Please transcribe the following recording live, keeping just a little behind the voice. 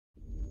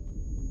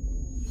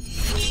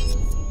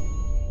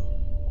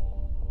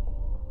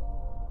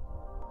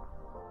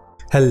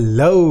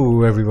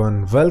Hello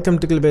everyone, welcome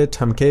to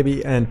kilObit. I'm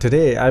KB and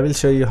today I will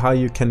show you how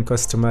you can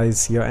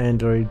customize your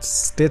Android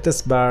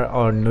status bar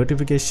or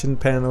notification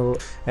panel,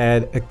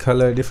 add a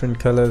color, different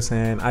colors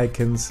and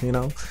icons,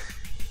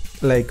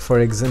 like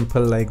for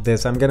example like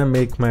this. I'm gonna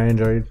make my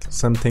Android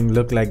something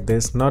look like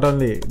this. Not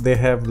only they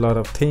have a lot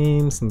of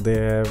themes, they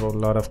have a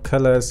lot of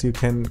colors. You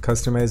can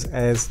customize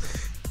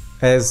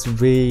as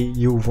way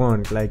you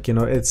want, like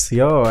it's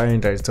your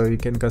Android, so you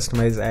can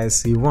customize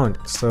as you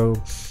want. So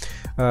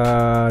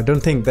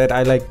don't think that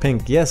I like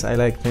pink. Yes, I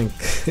like pink.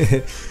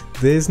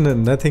 There's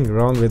nothing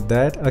wrong with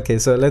that. Okay,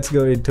 so let's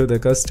go into the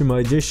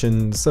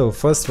customization. So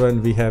first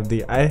one, we have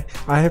the I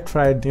have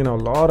tried a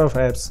lot of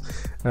apps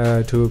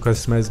to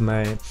customize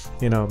my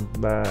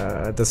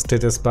the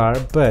status bar,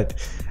 but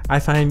I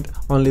find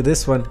only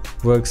this one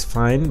works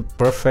fine,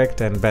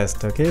 perfect and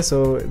best. Okay,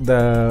 so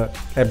the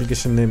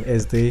application name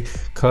is the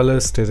color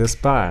status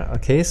bar.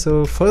 Okay,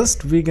 so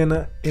first we're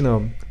gonna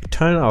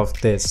turn off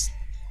this.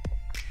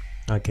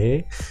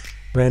 Okay,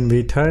 when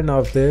we turn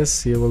off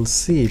this, you will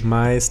see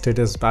my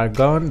status bar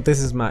gone. This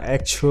is my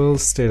actual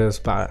status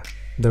bar,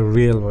 the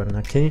real one.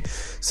 Okay,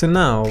 so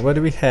now what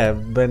do we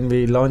have when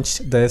we launch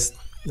this?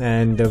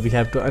 And we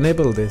have to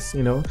enable this.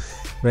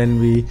 When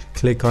we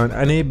click on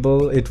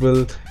enable, it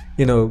will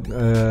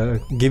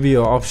give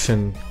you an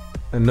option,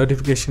 a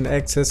notification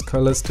access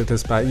color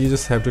status bar. You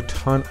just have to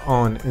turn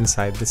on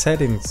inside the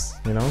settings.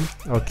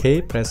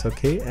 Okay, press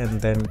OK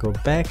and then go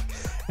back,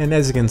 and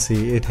as you can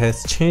see it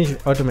has changed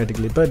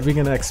automatically, but we're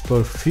gonna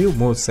explore few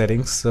more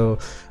settings, so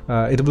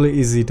it will be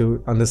easy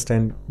to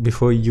understand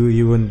before you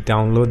even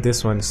download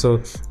this one.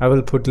 So I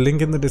will put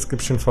link in the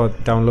description for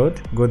download.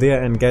 Go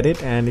there and get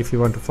it, and if you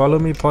want to follow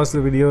me, pause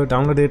the video,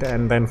 download it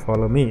and then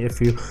follow me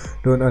if you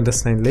don't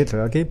understand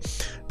later. Okay,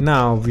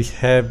 now we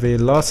have a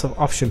lots of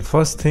options.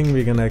 First thing,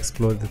 we're gonna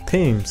explore the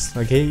themes.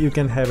 Okay, you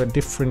can have a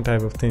different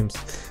type of themes.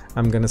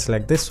 I'm gonna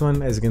select this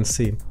one. As you can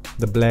see,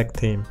 the black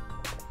theme,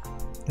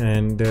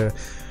 and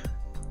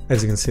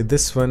as you can see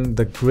this one,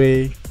 the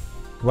gray.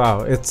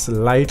 Wow, it's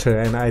lighter,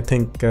 and I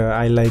think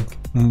I like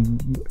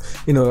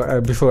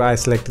before I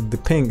selected the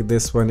pink,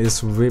 this one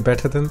is way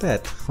better than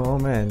that. Oh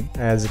man,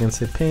 as you can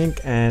see, pink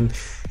and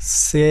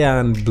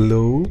cyan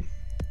blue.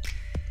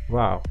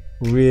 Wow,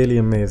 really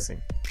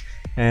amazing.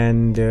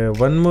 And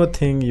one more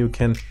thing you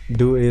can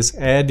do is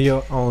add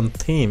your own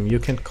theme. You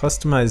can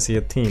customize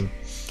your theme.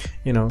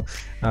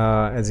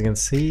 As you can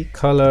see,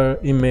 color,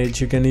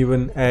 image, you can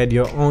even add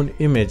your own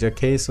image.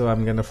 Okay, so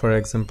I'm gonna, for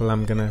example,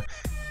 I'm gonna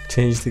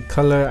change the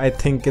color. I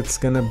think it's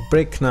gonna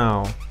break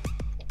now.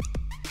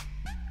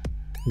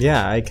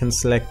 Yeah, I can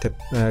select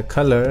a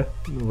color,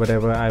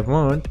 whatever I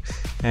want,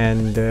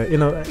 and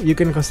you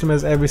can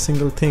customize every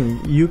single thing.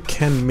 You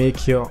can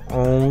make your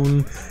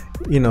own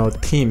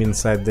theme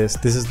inside this.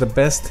 This is the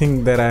best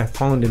thing that I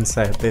found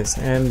inside this.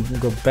 And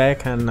go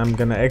back, and I'm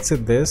gonna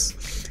exit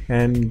this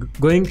and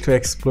going to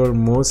explore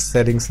more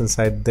settings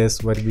inside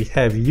this. What we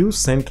have, use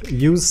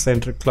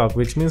center clock,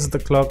 which means the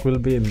clock will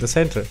be in the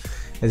center.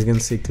 As you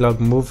can see, clock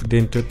moved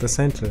into the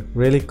center,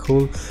 really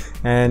cool.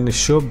 And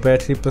show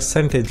battery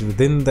percentage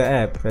within the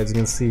app. As you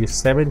can see,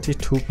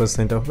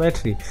 72% of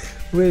battery,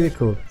 really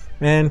cool.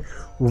 And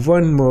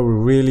one more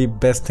really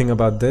best thing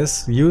about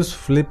this, use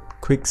flip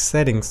quick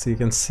settings. You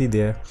can see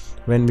there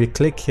when we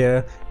click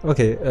here.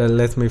 Okay,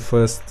 let me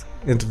first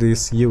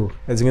introduce you.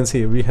 As you can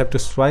see, we have to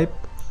swipe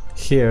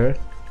here,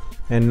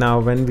 and now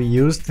when we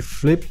use the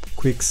flip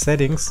quick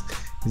settings,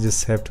 you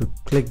just have to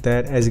click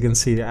that. As you can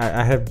see,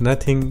 I have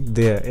nothing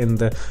there in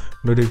the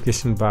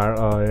notification bar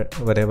or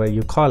whatever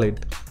you call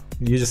it.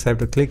 You just have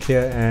to click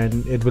here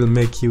and it will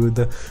make you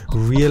the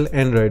real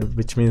Android,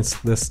 which means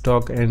the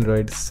stock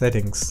Android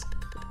settings.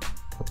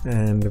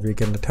 And we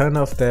can turn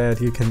off that.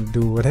 You can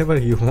do whatever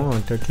you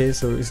want. Okay,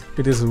 so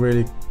it is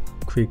really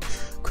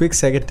quick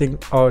seconding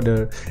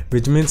order,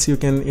 which means you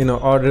can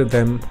order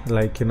them,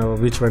 like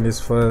which one is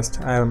first.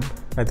 I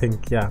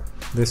think yeah,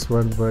 this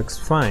one works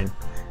fine.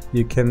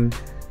 You can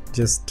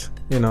just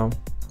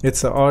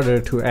it's an order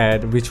to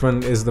add which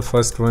one is the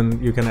first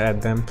one, you can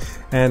add them.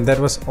 And that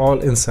was all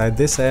inside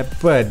this app,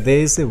 but there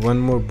is one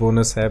more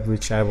bonus app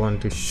which I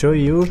want to show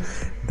you.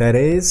 That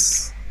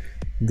is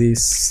the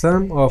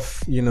some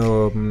of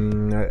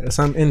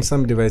in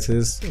some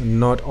devices,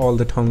 not all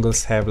the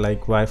dongles have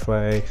like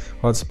Wi-Fi,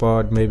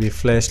 hotspot, maybe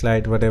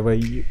flashlight, whatever.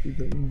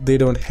 They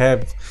don't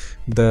have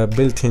the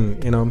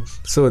built-in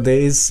so there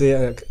is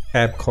a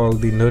app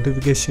called the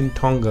notification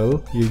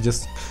dongle. You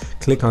just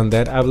click on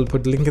that. I will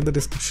put link in the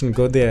description.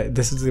 Go there.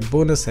 This is a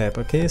bonus app.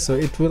 Okay, so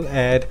it will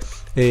add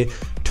a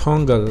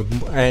dongle,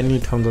 any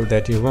dongle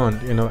that you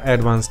want,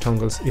 advanced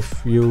dongles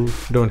if you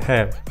don't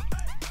have.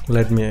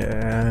 Let me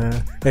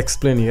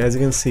explain you. As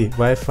you can see,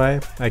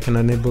 Wi-Fi, I can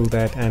enable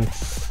that, and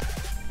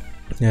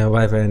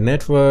Wi-Fi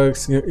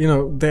networks,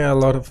 there are a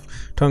lot of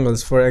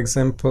dongles. For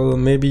example,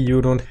 maybe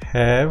you don't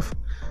have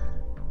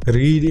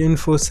read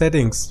info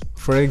settings.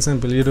 For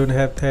example, you don't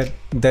have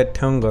that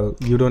dongle.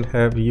 You don't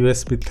have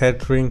USB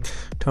tethering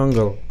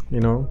dongle.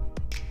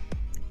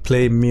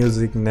 Play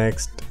music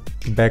next,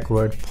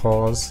 backward,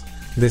 pause,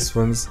 this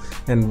ones,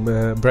 and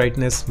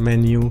brightness,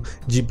 menu,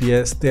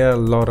 GPS. There are a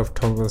lot of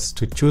toggles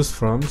to choose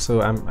from.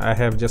 So I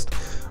have just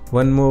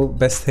one more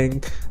best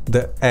thing,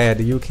 the add.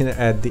 You can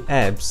add the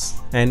apps,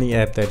 any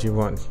app that you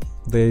want.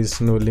 There is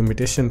no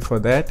limitation for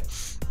that.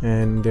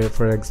 And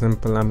for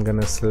example, I'm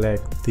gonna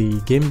select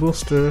the game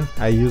booster.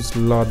 I use a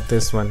lot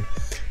this one,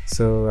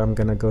 so I'm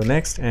gonna go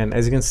next. And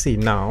as you can see,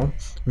 now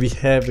we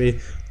have a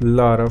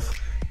lot of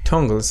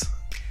tongles.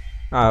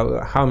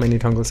 How many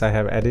tongles I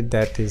have added,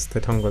 that is the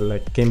tongle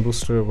like game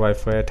booster,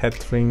 Wi-Fi,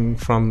 tethering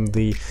from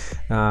the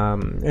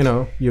you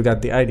know, you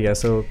got the idea.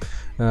 So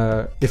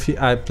if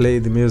I play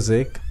the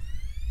music,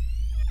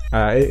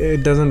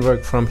 it doesn't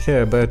work from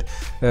here, but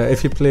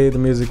if you play the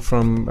music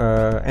from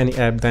any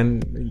app,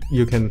 then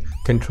you can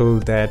control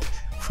that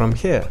from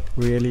here.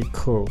 Really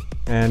cool.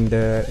 And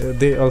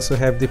they also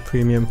have the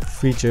premium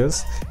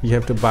features. You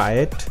have to buy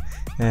it,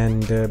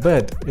 and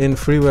but in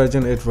free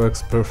version it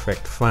works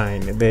perfect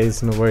fine. There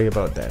is no worry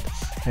about that.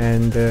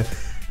 And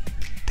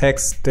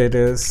text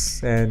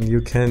status, and you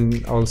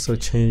can also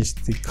change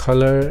the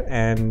color.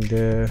 And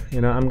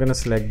you know, I'm gonna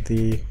select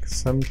the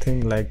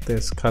something like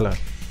this color,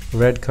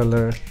 red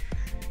color.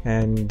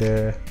 And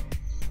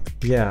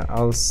yeah,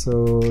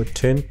 also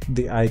tint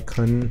the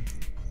icon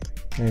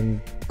and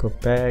go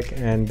back,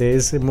 and there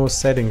is more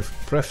settings,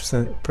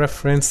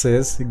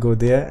 preferences. You go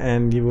there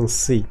and you will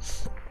see,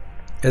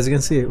 as you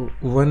can see,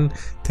 one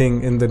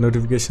thing in the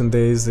notification,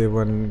 there is a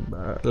one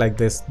like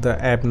this,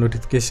 the app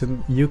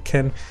notification. You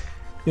can,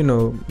 you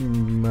know,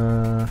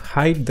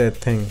 hide that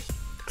thing,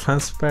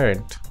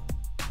 transparent.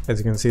 As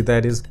you can see,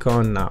 that is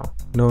gone now.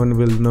 No one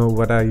will know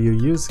what are you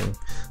using.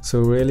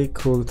 So really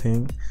cool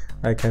thing.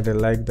 I kind of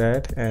like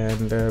that.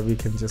 And we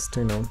can just,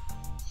 you know,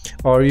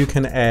 or you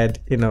can add,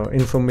 you know,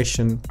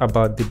 information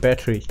about the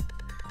battery.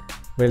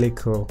 Really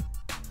cool.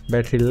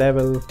 Battery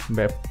level,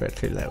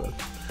 battery level,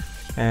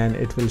 and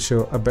it will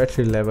show a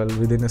battery level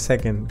within a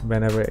second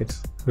whenever it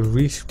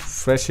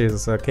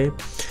refreshes. Okay,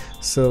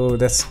 so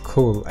that's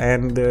cool.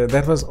 And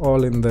that was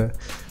all in the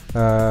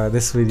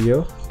this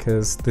video,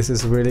 because this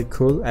is really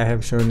cool. I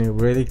have shown you a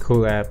really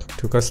cool app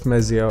to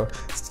customize your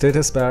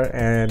status bar.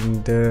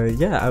 And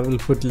yeah, I will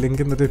put link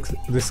in the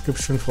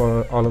description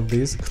for all of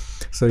these,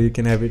 so you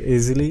can have it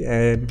easily.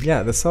 And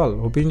yeah, that's all.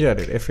 Hope you enjoyed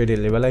it. If you did,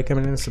 leave a like,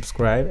 comment and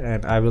subscribe,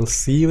 and I will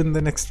see you in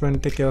the next one.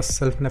 Take care of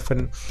yourself and have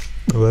fun.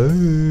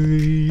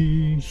 Bye.